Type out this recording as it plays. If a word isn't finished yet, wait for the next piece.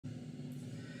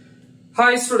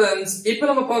Hi students, இப்ப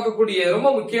நம்ம பார்க்கக்கூடிய ரொம்ப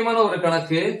முக்கியமான ஒரு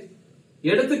கணக்கு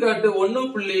எடுத்துக்காட்டு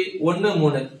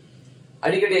 1.13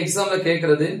 அடிக்கடி எக்ஸாம்ல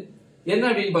கேக்குறது என்ன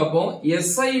அப்படினு பாப்போம்.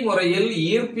 SI முறையில்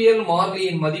ஈர்ப்பியல்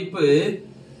மாறிலியின் மதிப்பு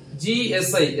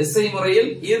GSI SI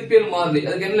முறையில் ஈர்ப்பியல் மாறிலி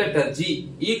அதுக்கு என்ன letter G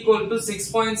equal to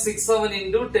 6.67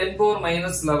 into 10 power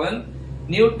minus 11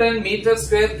 Newton meter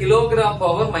square kilogram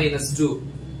power minus 2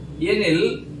 எனில்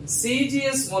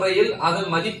CGS முறையில் அதன்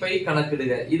மதிப்பை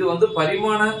கணக்கிடுக. இது வந்து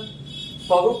பரிமாண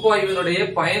பகுப்பாய்வினுடைய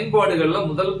பயன்பாடுகள்ல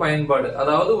முதல் பயன்பாடு.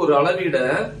 அதாவது ஒரு அளவீட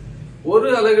ஒரு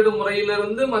அளவீடு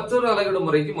முறையிலிருந்து மற்றொரு அளவீடு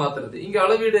முறைக்கு மாத்துறது. இங்க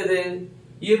அளவீடு எது?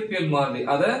 ஈர்ப்பியல் மாறிலி.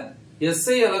 அத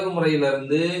SI அலகு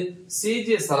முறையிலிருந்து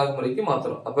CGS அலகு முறைக்கு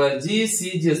மாத்துறோம். அப்ப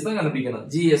GCGS தான் கண்டுபிடிக்கணும்.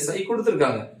 GSI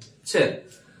கொடுத்திருக்காங்க. சரி,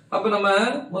 அப்ப நம்ம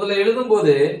முதல்ல எழுதும்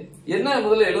போது என்ன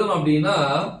முதல்ல எழுதணும் அப்படின்னா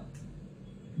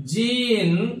G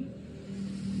இன்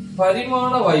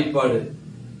பரிமாண வாய்ப்பாடு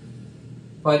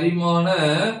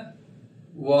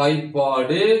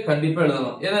கண்டிப்பா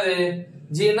எழுதணும். என்னது?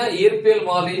 ஜினா ஈர்ப்பியல்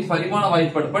மாறிலியின் பரிமாண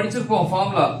வாய்ப்பாடு படிச்சிருப்போம்.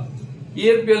 ஃபார்முலா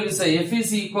ஈர்ப்பியல் விசை F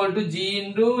is equal to G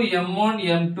into M1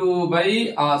 M2 by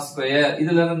R square.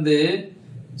 இதுல இருந்து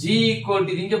G equal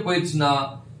to இங்க போயிடுச்சுன்னா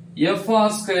F R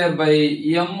square by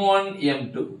M1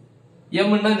 M2. M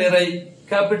னா நிறை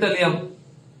கேபிட்டல் M,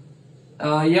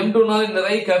 M2 னால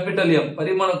நிறை கேபிட்டல் M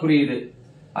பரிமாண குறியீடு.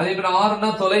 அதே மாதிரி R னா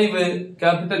தொலைவு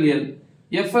கேபிட்டல் L,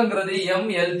 F ங்கிறது M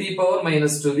LT பவர்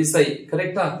மைனஸ் 2 விசை.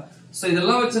 கரெக்டா? சோ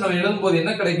இதெல்லாம் வச்சு நம்ம எழுதும்போது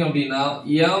என்ன கிடைக்கும் அப்படின்னா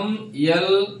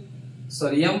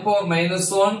M power minus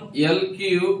 1 L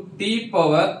cube T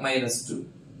power minus 2.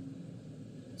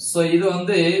 So இது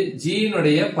வந்து G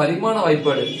னுடைய பரிமாண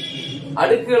வாய்ப்பாடு.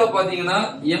 அடுக்குகளை பாத்தீங்கன்னா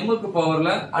M க்கு பவர்ல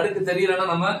அடுக்கு தெரியலன்னா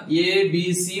நம்ம A B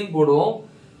C ன்னு போடுவோம்.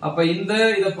 அப்ப இந்த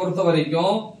இத பொறுத்த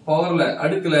வரைக்கும் பவர்ல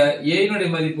அடுக்குல A னுடைய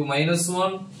மதிப்பு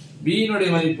 -1, B னுடைய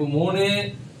மதிப்பு 3,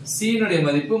 C னுடைய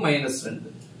மதிப்பு -2.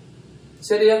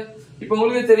 சரியா? இப்ப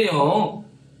உங்களுக்கு தெரியும்,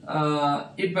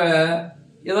 இப்ப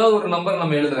ஏதாவது ஒரு நம்பர்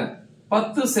நம்ம எழுதுறேன்.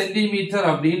 10 சென்டிமீட்டர்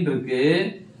அப்படின்னு இருக்கு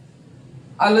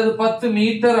அல்லது 10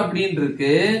 மீட்டர் அப்படின்னு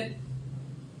இருக்கு.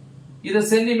 இத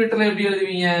சென்டிமீட்டர்ல எப்படி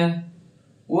எழுதுவீங்க?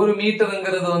 ஒரு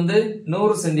மீட்டர்ங்கிறது வந்து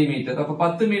 100 சென்டிமீட்டர். அப்ப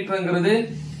 10 மீட்டர்ங்கிறது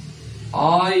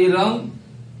 1000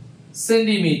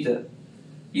 சென்டிமீட்டர்.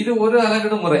 இது ஒரு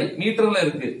அலகிடு முறை மீட்டர்ல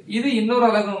இருக்கு. இது இன்னொரு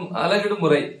அலகிடு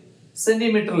முறை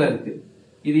சென்டிமீட்டர்ல இருக்கு.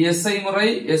 இது SI முறை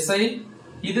SI,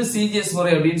 இது CGS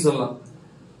முறை அப்படின்னு சொல்லலாம்.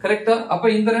 கரெக்டா? அப்ப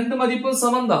இந்த ரெண்டு மதிப்பும்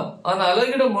சமம்தான், ஆனா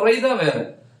அலகிடு முறை தான் வேற.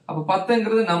 அப்ப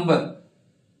 10ங்கிறது நம்பர்,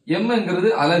 Mங்கிறது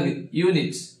அலகு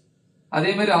யூனிட். அதே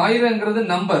மாதிரி 1000ங்கிறது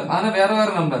நம்பர், ஆனா வேற வேற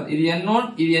நம்பர். இது N1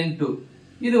 இது N2,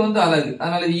 இது வந்து அலகு.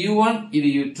 அதனால இது U1 இது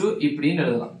U2 இப்படின்னு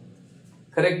எழுதலாம்.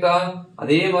 கரெக்டா?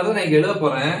 அதே மாதிரி நான் இங்க எழுத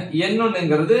போறேன்.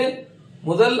 N1ங்கிறது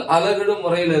முதல் அலகிடு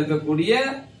முறையில இருக்கக்கூடிய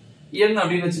N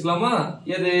அப்படின்னு வச்சுக்கலாமா?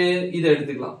 எது? இதை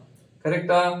எடுத்துக்கலாம்.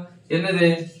 கரெக்டா? என்னது?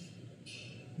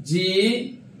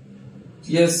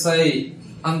 GSI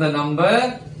அந்த நம்பர்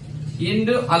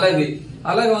இன்டு அலகு.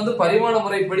 அலகு வந்து பரிமாண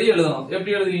முறைப்படி எழுதணும்.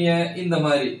 எப்படி எழுதுவீங்க? இந்த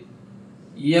மாதிரி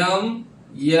M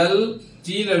L T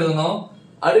எழுதணும்.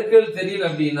 அடுக்குகள் தெரியல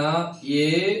அப்படின்னா A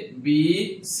B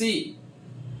C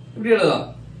இப்படி எழுதலாம்.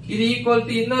 இது ஈக்குவல்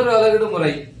டு இன்னொரு அலகிடு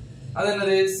முறை, அது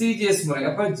என்னது? CGS முறை.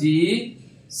 அப்ப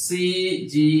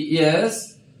GCGS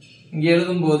இங்க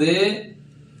எழுதும் போது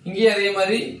இங்கே அதே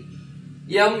மாதிரி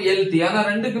MLT, ஆனா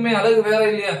ரெண்டுக்குமே அலகு வேற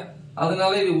இல்லையா?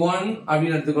 அதனால இது 1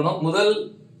 அப்படின்னு எடுத்துக்கணும். முதல்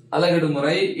அலகிடு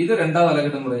முறை, இது இரண்டாவது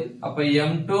அலகிடு முறை. அப்ப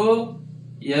M2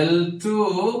 L2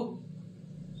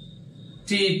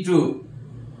 T2.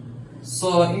 சோ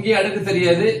இங்கே அடுக்கு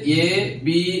தெரியாது, A B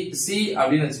C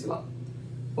அப்படின்னு வச்சுக்கலாம்.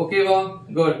 ஓகேவா?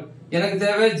 குட். எனக்கு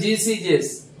தேவை GCGS.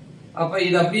 அப்ப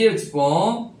இது அப்படியே வச்சுப்போம்.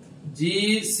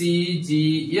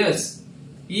 GCGS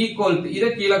ஈக்குவல் டு இத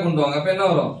கீழே கொண்டு வாங்க. அப்ப என்ன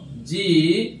வரும்?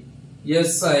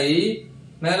 GSI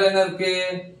மேல என்ன இருக்கு?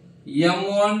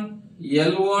 M1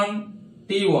 L1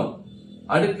 T1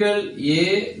 அடுக்கள் A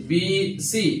B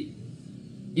C.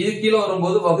 இது கீழே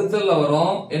வரும்போது வகுத்தல்ல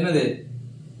வரும். என்னது?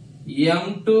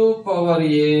 M2 power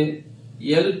A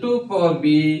L2 power B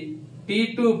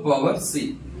T2 power C.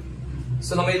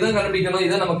 So நம்ம இதான் கண்டுபிடிக்கணும்.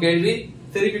 இத நம்ம கேள்வி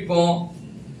திருப்பிப்போம்.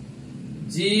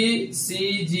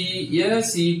 GCGS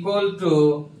equal to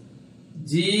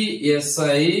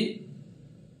GSI.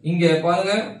 இங்க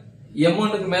பாருங்க,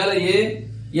 M1 க்கு மேல A,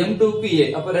 M2 க்கு A.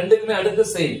 அப்ப ரெண்டுக்குமே அடுக்கு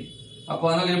சேம். அப்ப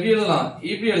அதனால எப்படி எழுதலாம்?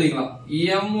 இப்படி எழுதிக்கலாம்.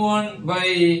 M1 by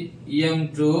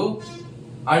M2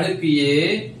 அடுக்கு A.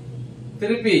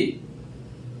 திருப்பி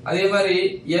அதே மாதிரி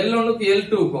L1 க்கு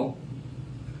L2 க்கும்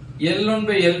L1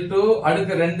 by L2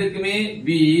 அடுக்கு ரெண்டுக்குமே B.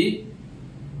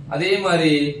 அதே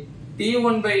மாதிரி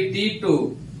T1 by T2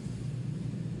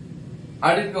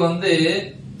 அடுக்கு வந்து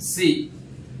C.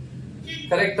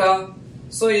 கரெக்டா?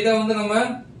 சோ இத வந்து நம்ம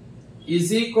is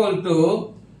equal to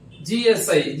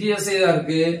GSI தான்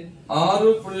இருக்கு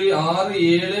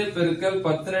 6.67 பெருக்கல்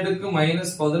 10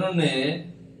 மைனஸ் 11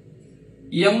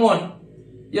 M1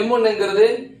 என்கிறது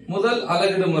முதல்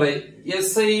அலகிடு முறை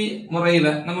SI முறையில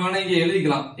நம்ம இங்க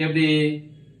எழுதிக்கலாம் எப்படி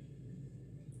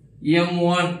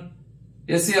M1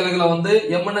 SI அலகுல வந்து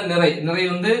M நிறை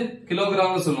வந்து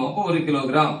கிலோகிராம்னு சொல்லுவோம் அப்போ 1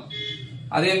 கிலோகிராம்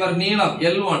அதே மாதிரி நீளம்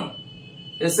L1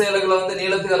 SI அலகுல வந்து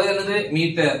நீளத்துக்கு அலகு என்னது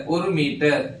மீட்டர் 1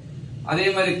 மீட்டர் அதே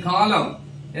மாதிரி காலம்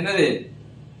என்னது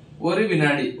 1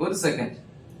 வினாடி 1 செகண்ட்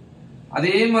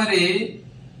அதே மாதிரி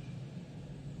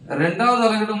இரண்டாவது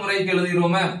அலகிடு முறைக்கு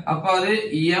எழுதிரோமே அப்ப அது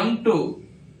M2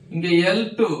 இங்க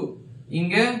L2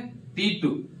 இங்க T2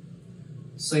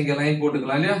 சோ இங்க லைன்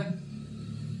போட்டுக்கலாம் இல்லையா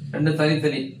ரெண்டு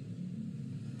தனித்தனி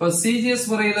இப்ப CGS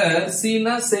முறையில C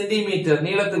னா சென்டிமீட்டர்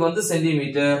நீளத்துக்கு வந்து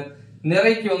சென்டிமீட்டர்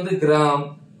நிறைக்கு வந்து கிராம்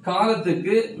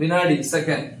காலத்துக்கு வினாடி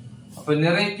செகண்ட் அப்ப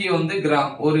நிறைக்கு வந்து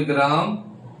கிராம் 1 கிராம்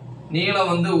நீளம்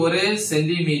வந்து 1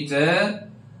 சென்டிமீட்டர்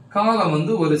காலம்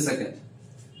வந்து 1 செகண்ட்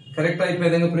கரெக்டா இப்ப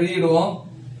இதை பிரதியிடுவோம்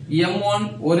M1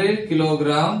 1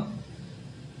 கிலோகிராம்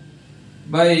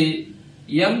by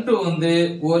M2 வந்து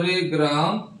 1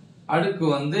 கிராம் அடுக்கு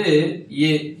வந்து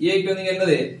A க்கு வந்து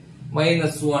என்னது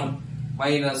 -1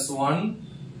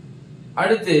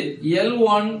 அடுத்து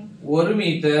L1 1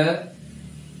 metre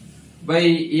by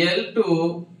L2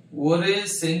 1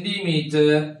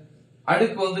 centimetre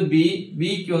அடுக்கு வந்து B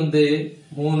க்கு வந்து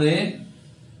 3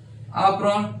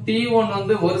 அப்புறம் T1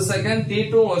 வந்து 1 செகண்ட்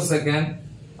T2 1 செகண்ட்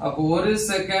அப்போ 1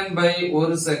 செகண்ட் by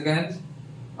 1 செகண்ட்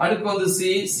அடுக்கு வந்து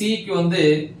C க்கு வந்து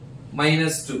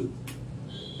 -2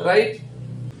 ரைட்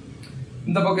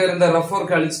இந்த பக்கம் இருந்த ரஃப்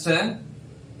ஒர்க் அழிச்சிட்டேன்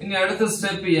இனி அடுத்த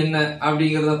ஸ்டெப் என்ன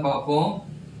அப்படிங்கறத பாப்போம்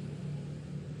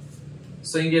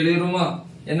சோ இங்க எழுதிருமா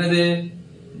என்னது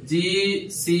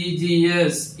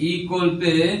GCGS equal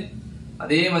to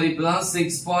அதே மதிப்பு தான்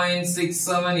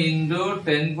 6.67 into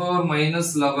 10 power minus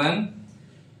 11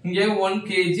 இங்க 1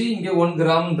 kg இங்க 1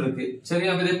 கிராம் இருக்கு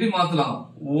சரியா இத எப்படி மாத்தலாம்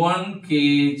 1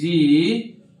 kg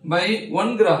by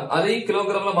 1 கிராம் அதை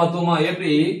கிலோகிராம்ல மாத்துவோமா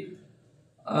எப்படி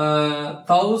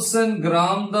 1000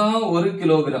 கிராம் தான் 1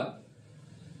 கிலோகிராம்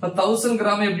இப்ப 1000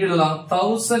 கிராம் எப்படி எழுதலாம்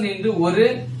 1000 into 1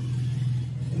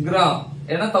 கிராம்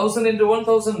ஏன்னா 1000 into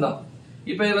 1000 தான்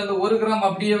இப்ப இதுல இந்த 1 கிராம்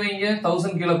அப்படியே வைங்க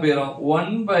 1000 கிலோ போயிரும்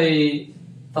 1 by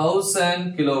 1000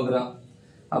 கிலோகிராம்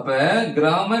அப்ப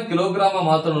கிராம கிலோகிராம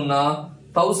மாத்தணும்னா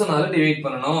 1000 ஆல டிவைட்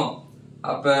பண்ணணும்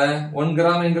அப்ப 1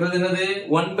 கிராம்ங்கிறது என்னது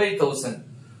 1 by 1000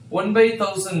 1 by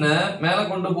 1000 மேல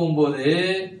கொண்டு போகும்போது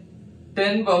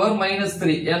 10 பவர்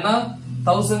 -3 ஏன்னா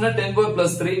 1000 10 பவர்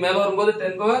 +3 மேல வரும்போது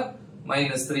 10 பவர்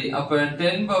 -3 அப்ப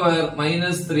 10 பவர்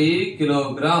 -3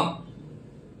 கிலோகிராம்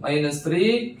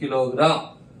 -3 கிலோகிராம்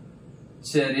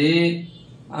சரி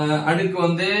அடுக்கு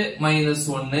வந்து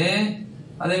 -1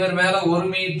 அதே மாதிரி மேல 1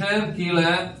 மீட்டர் கீழே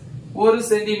 1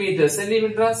 சென்டிமீட்டர்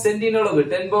சென்டிமீட்டரா சென்டின் அளவு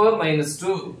 10 பவர்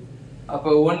 -2 அப்ப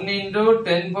 1 into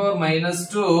 10 பவர்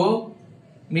 -2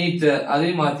 மீட்டர் அதை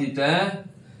மாத்திட்டேன்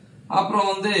அப்புறம்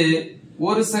வந்து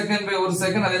 1 செகண்ட் by 1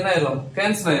 செகண்ட் அது என்ன ஆயிரும்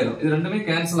கேன்சல் ஆயிரும் இது ரெண்டுமே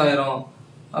கேன்சல் ஆயிரும்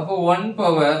அப்ப 1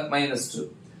 பவர் -2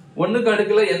 1க்கு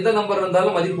அடுக்குல எந்த நம்பர்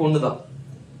இருந்தாலும் மதிப்பு 1 தான்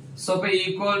so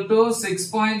equal to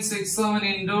 6.67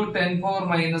 into 10 power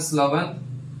 -11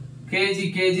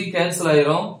 kg cancel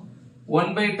ஆயிரும்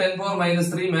 1 by 10 power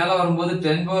 -3 மேல வரும்போது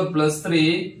 10 power +3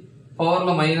 பவர்ல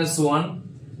 -1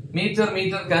 மீட்டர்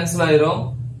cancel ஆயிரும்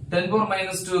 10 power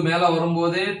 -2 மேல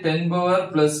வரும்போது 10 power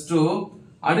 +2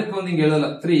 அடுக்கு வந்து இங்க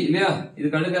எழுதல 3 இல்லையா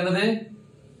இதுக்கு அடுக்கு என்னது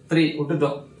 3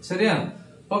 விட்டுட்டோம் சரியா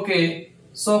ஓகே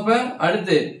சோ அப்ப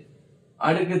அடுத்து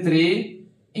அடுக்கு 3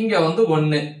 இங்க வந்து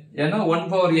 1 ஏன்னா 1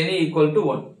 பவர் n equal to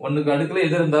 1 1க்கு அடுக்குல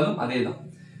எது இருந்தாலும் அதேதான்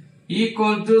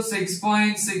equal to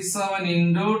 6.67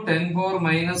 into 10 power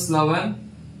 -11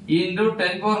 into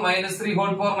 10 power -3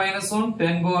 whole power -1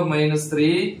 10 power -3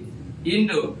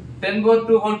 into 10 power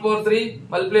 2 whole power 3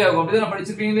 multiply ஆகும் அப்படிதான்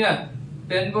படிச்சிருக்கீங்க இல்லையா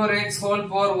 10 power x whole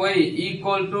power y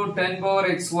equal to 10 power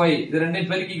xy இது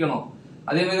ரெண்டையும் பெருக்கிக்கணும்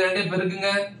அதே மாதிரி ரெண்டையும் பெருக்குங்க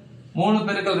 3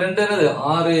 பெருக்கல் 2 என்னது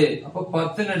 6 அப்ப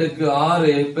 10 அடுக்கு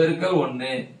 6 பெருக்கல்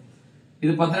 1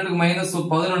 இது 10 அடுக்கு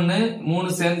 -11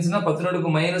 3 சேர்ந்துச்சுன்னா 10 அடுக்கு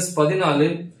 -14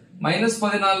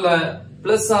 -14ல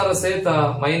பிளஸ் 6 சேர்த்தா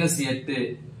 -8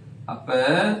 அப்ப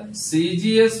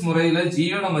CGS முறையில G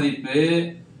யோட மதிப்பு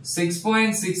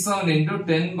 6.67 into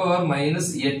 10 power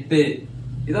 -8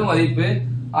 இத மதிப்பு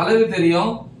அளவு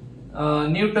தெரியும்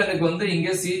நியூட்டனுக்கு வந்து இங்க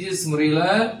CGS முறையில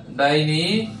டைனி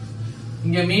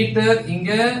இங்க மீட்டர்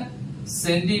இங்க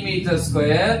சென்டிமீட்டர்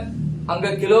ஸ்கொயர் அங்க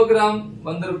கிலோகிராம்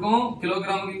வந்திருக்கும்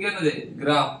கிலோகிராமுக்கு இங்க என்னது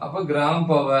கிராம் அப்ப கிராம்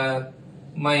பவர்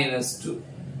 -2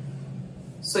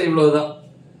 சோ இவ்வளவுதான்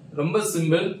ரொம்ப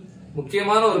சிம்பிள்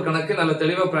முக்கியமான ஒரு கணக்கு நல்ல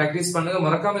தெளிவா பிராக்டிஸ் பண்ணுங்க.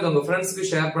 மறக்காம இதை உங்க ஃப்ரெண்ட்ஸ்க்கு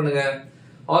ஷேர் பண்ணுங்க.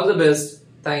 All the best.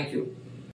 தேங்க்யூ.